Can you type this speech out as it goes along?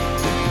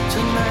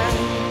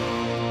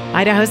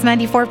Idaho's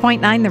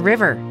 94.9 The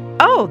River.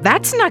 Oh,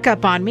 that snuck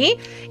up on me.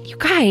 You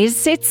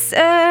guys, it's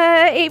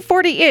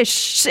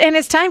 8:40-ish, and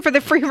it's time for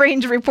the Free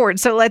Range Report,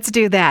 so let's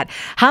do that.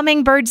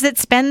 Hummingbirds that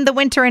spend the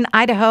winter in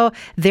Idaho,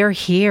 they're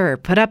here.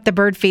 Put up the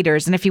bird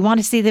feeders, and if you want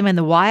to see them in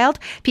the wild,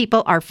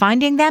 people are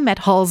finding them at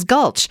Hull's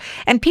Gulch.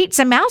 And Pete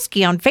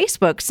Zamowski on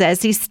Facebook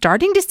says he's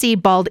starting to see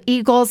bald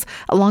eagles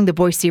along the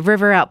Boise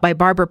River out by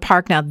Barber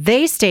Park. Now,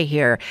 they stay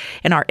here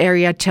in our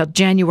area till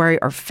January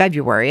or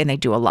February, and they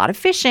do a lot of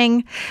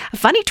fishing. A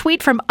funny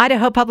tweet from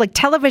Idaho Public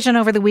Television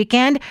over the weekend.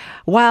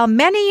 While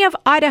many of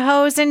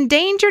Idaho's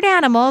endangered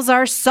animals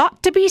are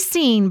sought to be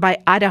seen by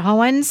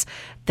Idahoans,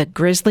 the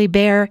grizzly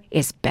bear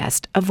is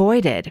best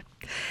avoided.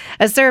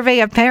 A survey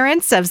of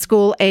parents of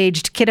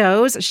school-aged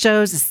kiddos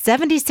shows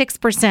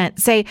 76%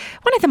 say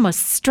one of the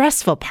most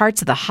stressful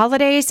parts of the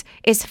holidays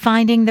is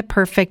finding the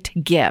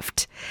perfect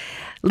gift.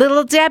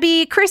 Little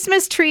Debbie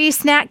Christmas tree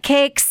snack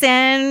cakes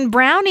and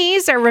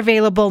brownies are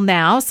available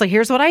now. So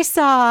here's what I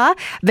saw.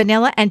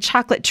 Vanilla and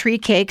chocolate tree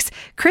cakes,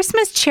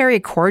 Christmas cherry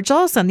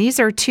cordials, and these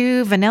are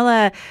 2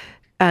 vanilla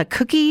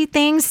cookie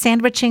things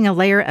sandwiching a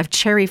layer of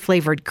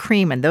cherry-flavored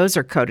cream, and those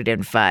are coated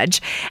in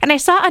fudge. And I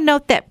saw a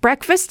note that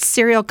breakfast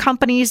cereal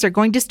companies are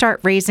going to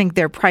start raising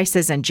their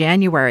prices in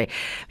January.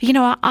 You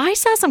know, I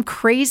saw some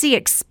crazy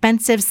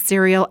expensive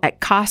cereal at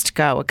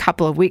Costco a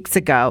couple of weeks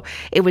ago.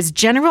 It was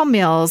General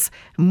Mills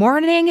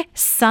Morning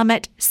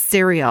Summit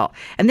cereal.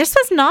 And this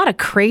was not a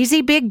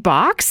crazy big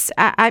box.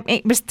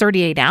 It was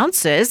 38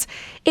 ounces.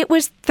 It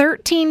was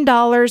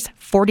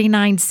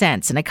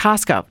 $13.49 in a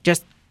Costco.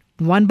 Just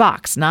one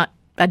box, not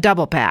a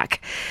double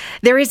pack.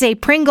 There is a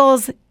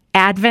Pringles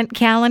Advent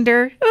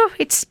calendar. Oh,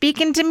 it's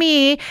speaking to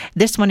me.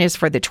 This one is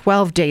for the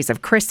 12 days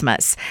of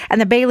Christmas.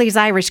 And the Bailey's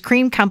Irish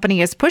Cream Company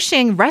is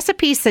pushing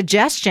recipe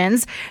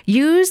suggestions.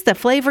 Use the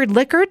flavored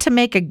liquor to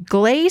make a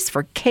glaze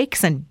for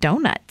cakes and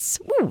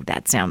donuts. Ooh,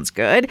 that sounds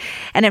good.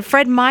 And at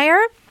Fred Meyer,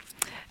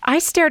 I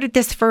stared at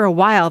this for a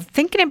while,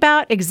 thinking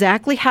about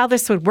exactly how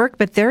this would work,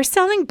 but they're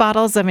selling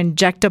bottles of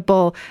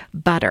injectable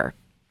butter.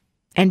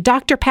 And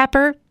Dr.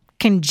 Pepper,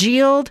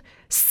 congealed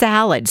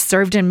salad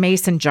served in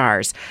mason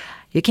jars.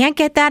 You can't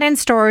get that in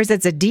stores.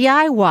 It's a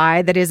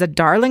DIY that is a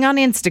darling on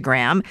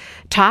Instagram,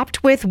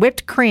 topped with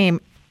whipped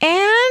cream.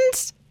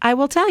 And I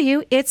will tell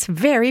you, it's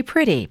very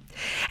pretty.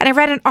 And I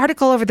read an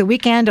article over the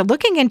weekend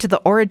looking into the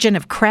origin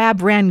of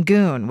crab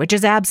rangoon, which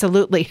is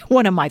absolutely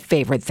one of my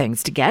favorite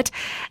things to get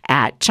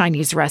at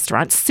Chinese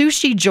restaurants.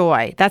 Sushi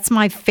Joy, that's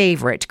my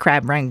favorite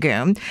crab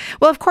rangoon.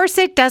 Well, of course,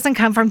 it doesn't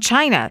come from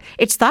China.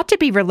 It's thought to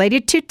be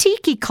related to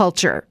tiki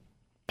culture.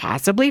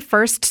 Possibly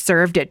first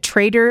served at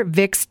Trader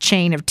Vic's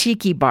chain of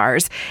tiki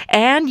bars.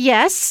 And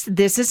yes,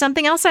 this is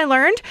something else I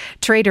learned.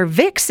 Trader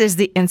Vic's is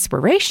the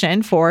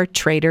inspiration for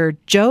Trader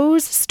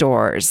Joe's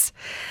stores.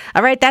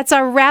 All right, that's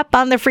our wrap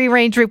on the Free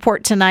Range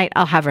Report tonight.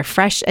 I'll have a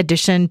fresh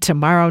edition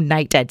tomorrow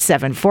night at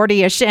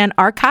 7:40-ish, and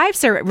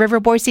archives are at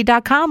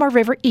riverboise.com or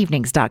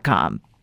riverevenings.com.